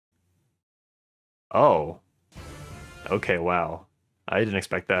Oh, okay, wow. I didn't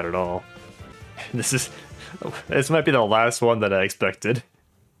expect that at all. This is this might be the last one that I expected.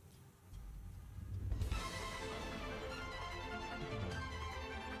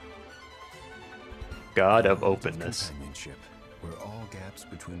 God of openness. Companionship, where all gaps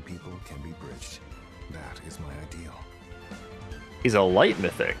between people can be bridged. That is my ideal. He's a light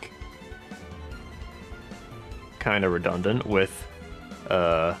mythic. Kind of redundant with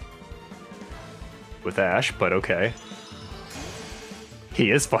Ash, but okay.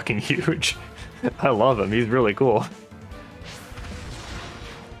 He is fucking huge. I love him. He's really cool.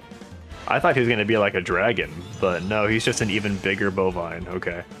 I thought he was gonna be like a dragon, but no, he's just an even bigger bovine.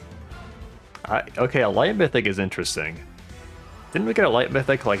 Okay. Okay, a light mythic is interesting. Didn't we get a light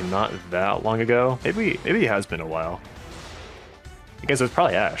mythic like not that long ago? Maybe it has been a while. Because it was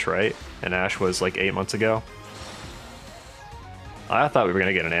probably Ash, right? And Ash was like 8 months ago. I thought we were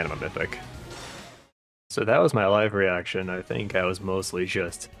gonna get an anima mythic. So that was my live reaction. I think I was mostly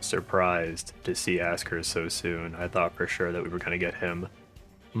just surprised to see Askr so soon. I thought for sure that we were gonna get him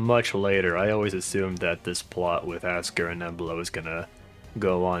much later. I always assumed that this plot with Askr and Emblem was gonna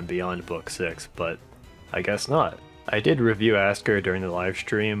go on beyond book 6, but I guess not. I did review Askr during the live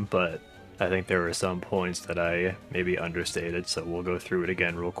stream, but I think there were some points that I maybe understated, so we'll go through it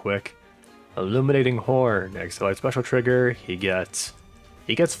again real quick. Illuminating Horn, Accelerate special trigger, he gets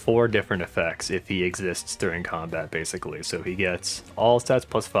 4 different effects if he exists during combat, basically. So he gets all stats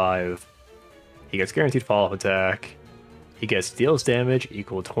plus 5, he gets guaranteed follow-up attack, he gets deals damage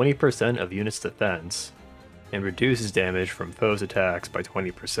equal 20% of unit's defense, and reduces damage from foes' attacks by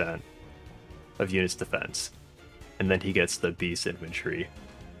 20% of unit's defense. And then he gets the Beast Infantry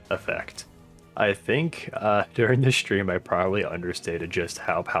effect. I think during the stream I probably understated just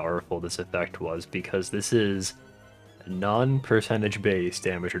how powerful this effect was, because this is non-percentage based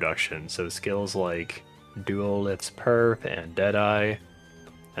damage reduction, so skills like Dual Lifts Perf and Deadeye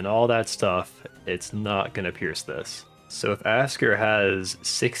and all that stuff, it's not gonna pierce this. So if Askr has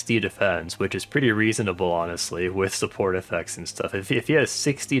 60 defense, which is pretty reasonable honestly with support effects and stuff, if he has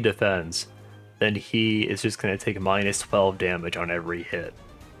 60 defense, then he is just gonna take minus 12 damage on every hit.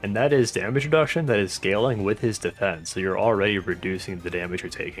 And that is damage reduction that is scaling with his defense, so you're already reducing the damage you're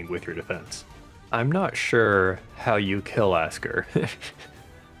taking with your defense. I'm not sure how you kill Askr.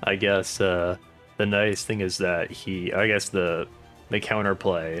 I guess the nice thing is that the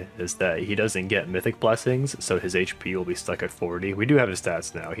counterplay is that he doesn't get mythic blessings, so his HP will be stuck at 40. We do have his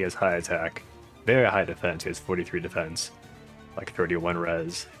stats now. He has high attack, very high defense. He has 43 defense, like 31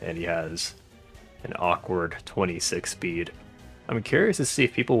 res, and he has an awkward 26 speed. I'm curious to see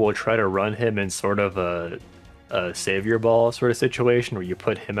if people will try to run him in sort of a savior ball sort of situation where you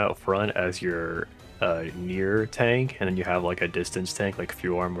put him out front as your near tank, and then you have like a distance tank like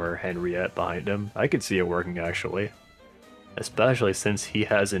Fjorm or Henriette behind him. I could see it working actually. Especially since he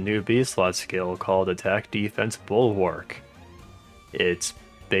has a new B-slot skill called Attack Defense Bulwark. It's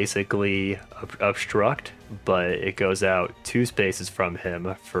basically obstruct, but it goes out 2 spaces from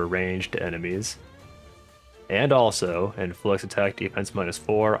him for ranged enemies. And also, inflicts attack defense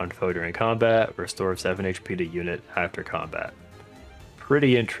 -4 on foe during combat, restores 7 HP to unit after combat.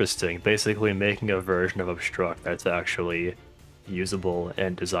 Pretty interesting, basically making a version of obstruct that's actually usable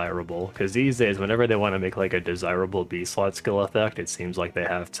and desirable, because these days whenever they want to make like a desirable B-slot skill effect, it seems like they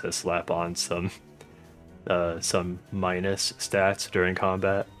have to slap on some minus stats during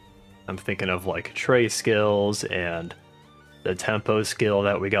combat. I'm thinking of like Trey skills and the tempo skill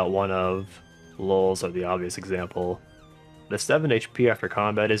that we got one of. Lulls are the obvious example. The 7 HP after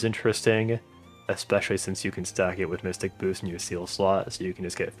combat is interesting, especially since you can stack it with Mystic Boost in your seal slot, so you can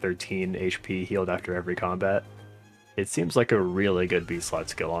just get 13 HP healed after every combat. It seems like a really good B-slot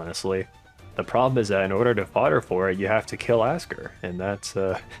skill, honestly. The problem is that in order to fodder for it, you have to kill Askr, and that's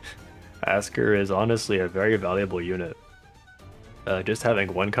Askr is honestly a very valuable unit. Just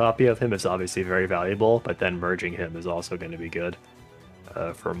having 1 copy of him is obviously very valuable, but then merging him is also going to be good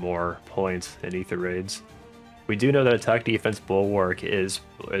for more points in Ether raids. We do know that Attack Defense Bulwark is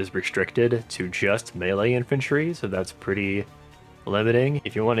restricted to just melee infantry, so that's pretty limiting.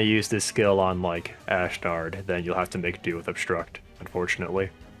 If you want to use this skill on like Ashnard, then you'll have to make do with Obstruct, unfortunately.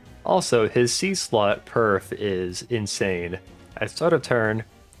 Also, his C-slot perf is insane. At start of turn,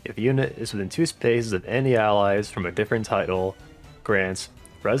 if a unit is within 2 spaces of any allies from a different title, grants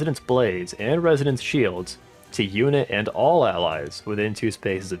Resonance Blades and Resonance Shields to unit and all allies within 2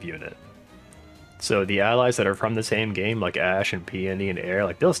 spaces of unit. So the allies that are from the same game, like Ash and Peony and Air,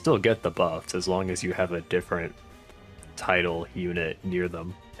 like they'll still get the buffs as long as you have a different title unit near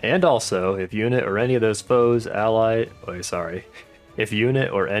them. And also, if unit or any of those foes If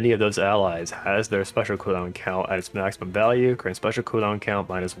unit or any of those allies has their special cooldown count at its maximum value, grant special cooldown count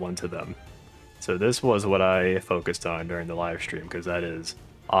 -1 to them. So this was what I focused on during the live stream, because that is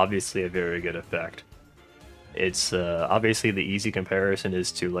obviously a very good effect. It's obviously the easy comparison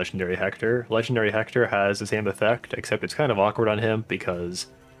is to Legendary Hector. Legendary Hector has the same effect, except it's kind of awkward on him because,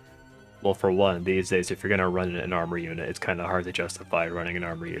 well, for one, these days if you're going to run an armor unit, it's kind of hard to justify running an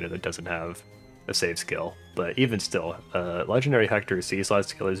armor unit that doesn't have a save skill. But even still, Legendary Hector's C-slot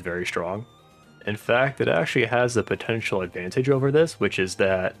skill is very strong. In fact, it actually has the potential advantage over this, which is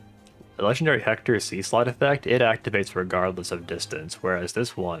that Legendary Hector's C-slot effect, it activates regardless of distance, whereas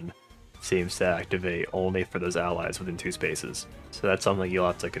this one seems to activate only for those allies within 2 spaces. So that's something you'll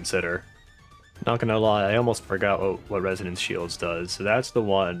have to consider. Not gonna lie, I almost forgot what Resonance Shields does. So that's the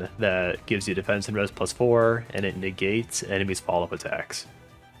one that gives you defense and res +4, and it negates enemies' follow-up attacks,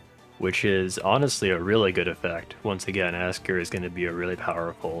 which is honestly a really good effect. Once again, Askr is going to be a really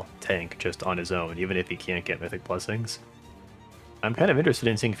powerful tank just on his own, even if he can't get Mythic Blessings. I'm kind of interested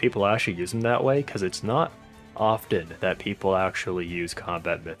in seeing people actually use him that way, because it's not often that people actually use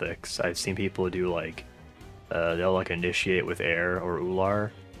combat mythics. I've seen people do like, they'll like initiate with air or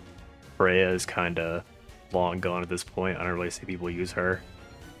Ular. Freya is kind of long gone at this point. I don't really see people use her.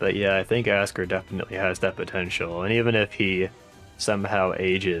 But yeah, I think Askr definitely has that potential, and even if he somehow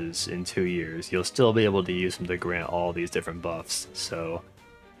ages in 2 years, you'll still be able to use him to grant all these different buffs. So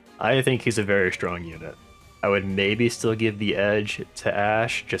I think he's a very strong unit. I would maybe still give the edge to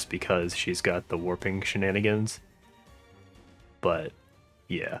Ashe just because she's got the warping shenanigans. But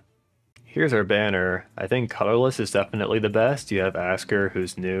yeah. Here's our banner. I think colorless is definitely the best. You have Askr,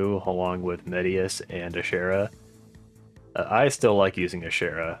 who's new, along with Medius and Ashera. I still like using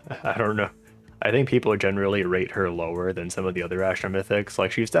Ashera. I don't know. I think people generally rate her lower than some of the other Astra mythics.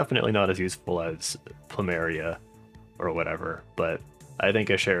 Like, she's definitely not as useful as Plumeria or whatever, but I think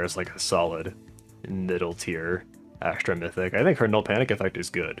Ashera is like a solid middle tier Astra mythic. I think her null panic effect is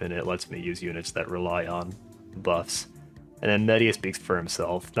good, and it lets me use units that rely on buffs. And then Media speaks for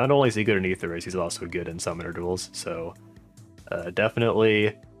himself. Not only is he good in Aether Race, he's also good in summoner duels, so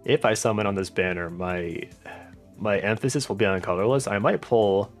definitely, if I summon on this banner, my emphasis will be on colorless. I might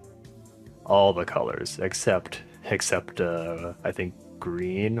pull all the colors, except I think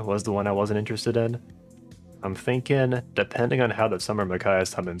green was the one I wasn't interested in. I'm thinking, depending on how the Summer Micaiah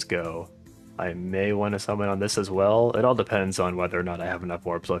summons go, I may want to summon on this as well. It all depends on whether or not I have enough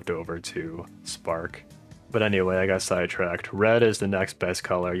orbs left over to spark. But anyway, I got sidetracked. Red is the next best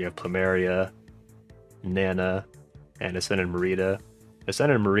color. You have Plumeria, Nana, and Ascended Merida.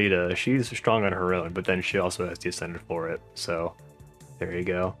 Ascended Merida, she's strong on her own, but then she also has the Ascended for it, so there you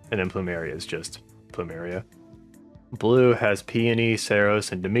go. And then Plumeria is just Plumeria. Blue has Peony,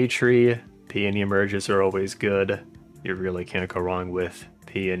 Saros, and Dimitri. Peony merges are always good. You really can't go wrong with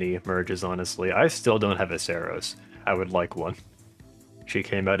Peony merges, honestly. I still don't have a Saros. I would like one. She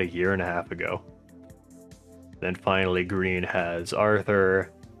came out 1.5 years ago. Then finally, green has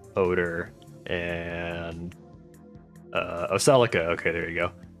Arthur, Oder, and Celica. Okay, there you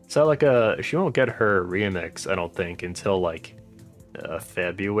go. Celica, she won't get her remix, I don't think, until like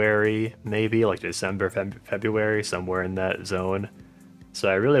February, maybe, like December, February, somewhere in that zone. So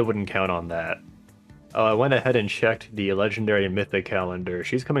I really wouldn't count on that. Oh, I went ahead and checked the Legendary Mythic calendar.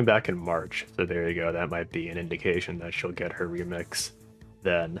 She's coming back in March, so there you go. That might be an indication that she'll get her remix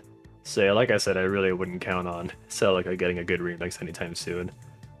then. So yeah, like I said, I really wouldn't count on Celica getting a good remix anytime soon.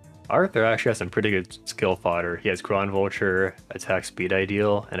 Arthur actually has some pretty good skill fodder. He has Grand Vulture, Attack Speed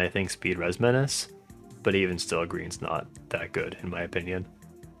Ideal, and I think Speed Res Menace. But even still, green's not that good, in my opinion.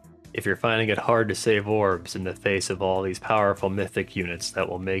 If you're finding it hard to save orbs in the face of all these powerful mythic units that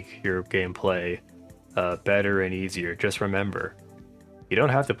will make your gameplay better and easier, just remember, you don't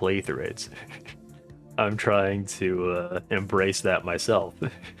have to play Aether Raids. I'm trying to embrace that myself.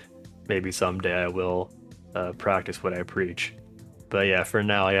 Maybe someday I will practice what I preach. But yeah, for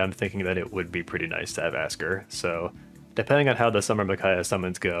now I am thinking that it would be pretty nice to have Askr. So depending on how the Summer Micaiah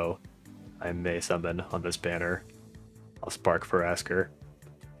summons go, I may summon on this banner. I'll spark for Askr.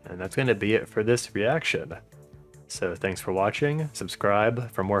 And that's going to be it for this reaction. So thanks for watching,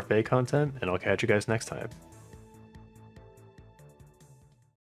 subscribe for more FEH content, and I'll catch you guys next time.